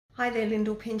Hi there,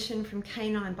 Lyndall Pinchen from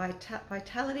Canine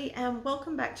Vitality, and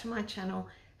welcome back to my channel,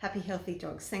 Happy Healthy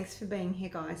Dogs. Thanks for being here,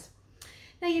 guys.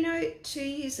 Now, 2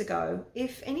 years ago,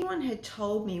 if anyone had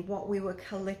told me what we were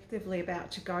collectively about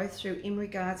to go through in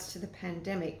regards to the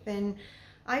pandemic, then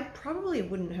I probably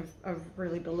wouldn't have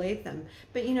really believed them.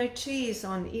 But 2 years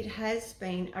on, it has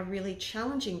been a really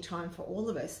challenging time for all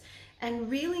of us.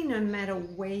 And really, no matter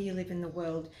where you live in the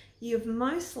world, you've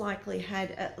most likely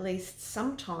had at least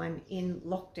some time in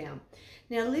lockdown.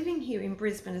 Now, living here in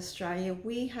Brisbane, Australia,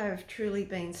 we have truly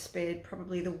been spared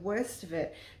probably the worst of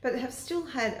it, but have still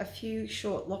had a few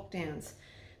short lockdowns.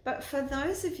 But for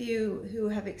those of you who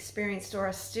have experienced or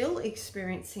are still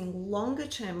experiencing longer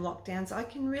term lockdowns, I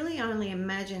can really only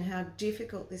imagine how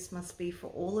difficult this must be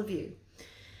for all of you.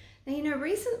 Now,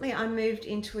 recently I moved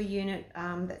into a unit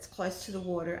that's close to the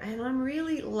water, and I'm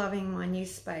really loving my new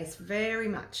space very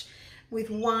much,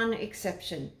 with one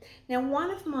exception. Now,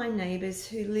 one of my neighbours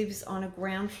who lives on a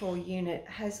ground floor unit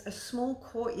has a small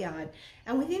courtyard,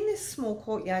 and within this small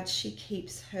courtyard she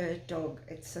keeps her dog.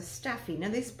 It's a Staffy. Now,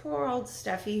 this poor old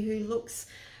Staffy, who looks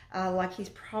like he's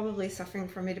probably suffering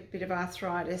from a bit of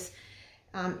arthritis.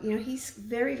 He's a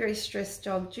very, very stressed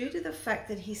dog due to the fact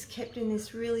that he's kept in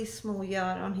this really small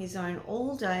yard on his own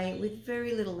all day with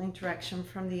very little interaction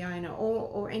from the owner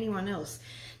or anyone else.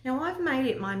 Now, I've made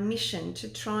it my mission to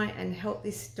try and help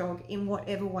this dog in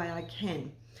whatever way I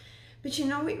can. But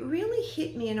it really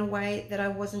hit me in a way that I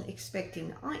wasn't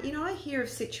expecting. I hear of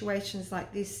situations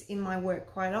like this in my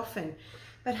work quite often,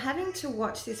 but having to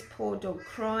watch this poor dog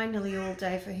cry nearly all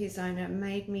day for his owner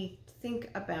made me think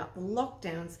about the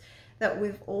lockdowns that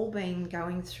we've all been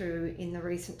going through in the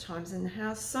recent times, and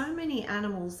how so many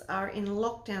animals are in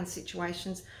lockdown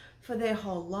situations for their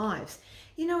whole lives.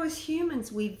 As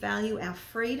humans, we value our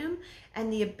freedom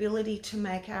and the ability to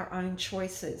make our own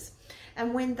choices.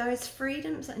 And when those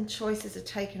freedoms and choices are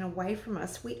taken away from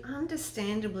us, we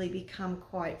understandably become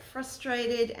quite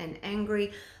frustrated and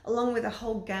angry, along with a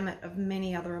whole gamut of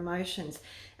many other emotions.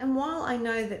 And while I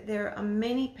know that there are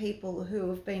many people who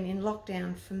have been in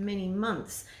lockdown for many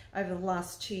months over the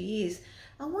last 2 years,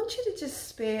 I want you to just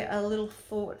spare a little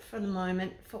thought for the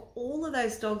moment for all of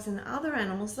those dogs and other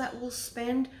animals that will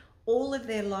spend all of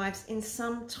their lives in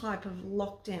some type of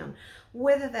lockdown,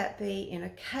 whether that be in a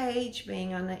cage,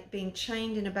 being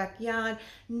chained in a backyard,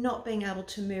 not being able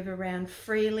to move around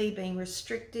freely, being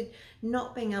restricted,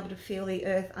 not being able to feel the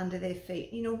earth under their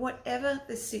feet. Whatever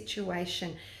the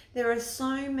situation, there are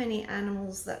so many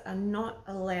animals that are not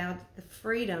allowed the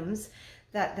freedoms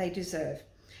that they deserve.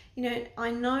 I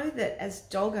know that as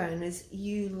dog owners,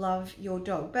 you love your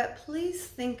dog, but please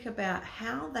think about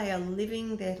how they are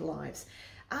living their lives.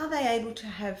 Are they able to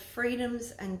have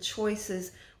freedoms and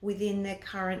choices within their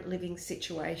current living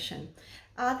situation?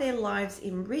 Are their lives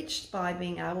enriched by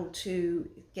being able to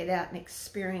get out and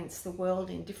experience the world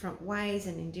in different ways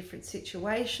and in different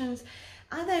situations?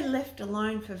 Are they left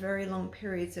alone for very long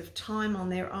periods of time on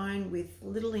their own with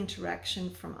little interaction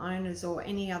from owners or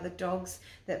any other dogs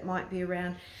that might be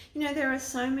around? There are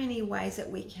so many ways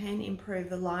that we can improve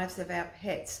the lives of our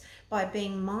pets by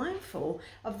being mindful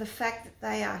of the fact that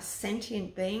they are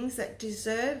sentient beings that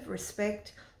deserve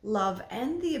respect, love,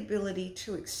 and the ability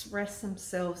to express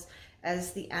themselves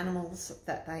as the animals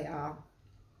that they are.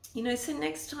 So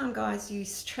next time, guys, you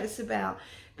stress about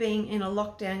being in a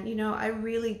lockdown, I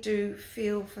really do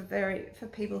feel for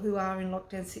people who are in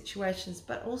lockdown situations,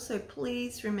 but also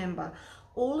please remember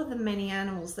all of the many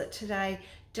animals that today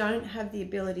don't have the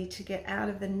ability to get out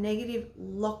of the negative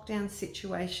lockdown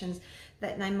situations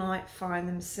that they might find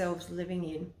themselves living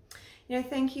in.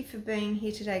 Thank you for being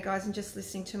here today, guys, and just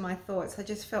listening to my thoughts. I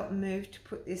just felt moved to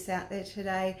put this out there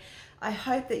today. I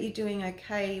hope that you're doing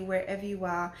okay wherever you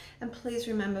are, and please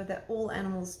remember that all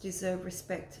animals deserve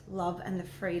respect, love, and the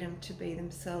freedom to be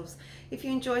themselves. If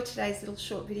you enjoyed today's little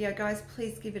short video, guys,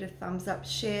 please give it a thumbs up,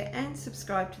 share, and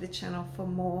subscribe to the channel for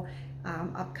more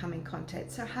upcoming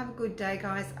content. So have a good day,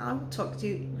 guys. I will talk to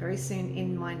you very soon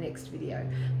in my next video.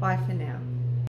 Bye for now.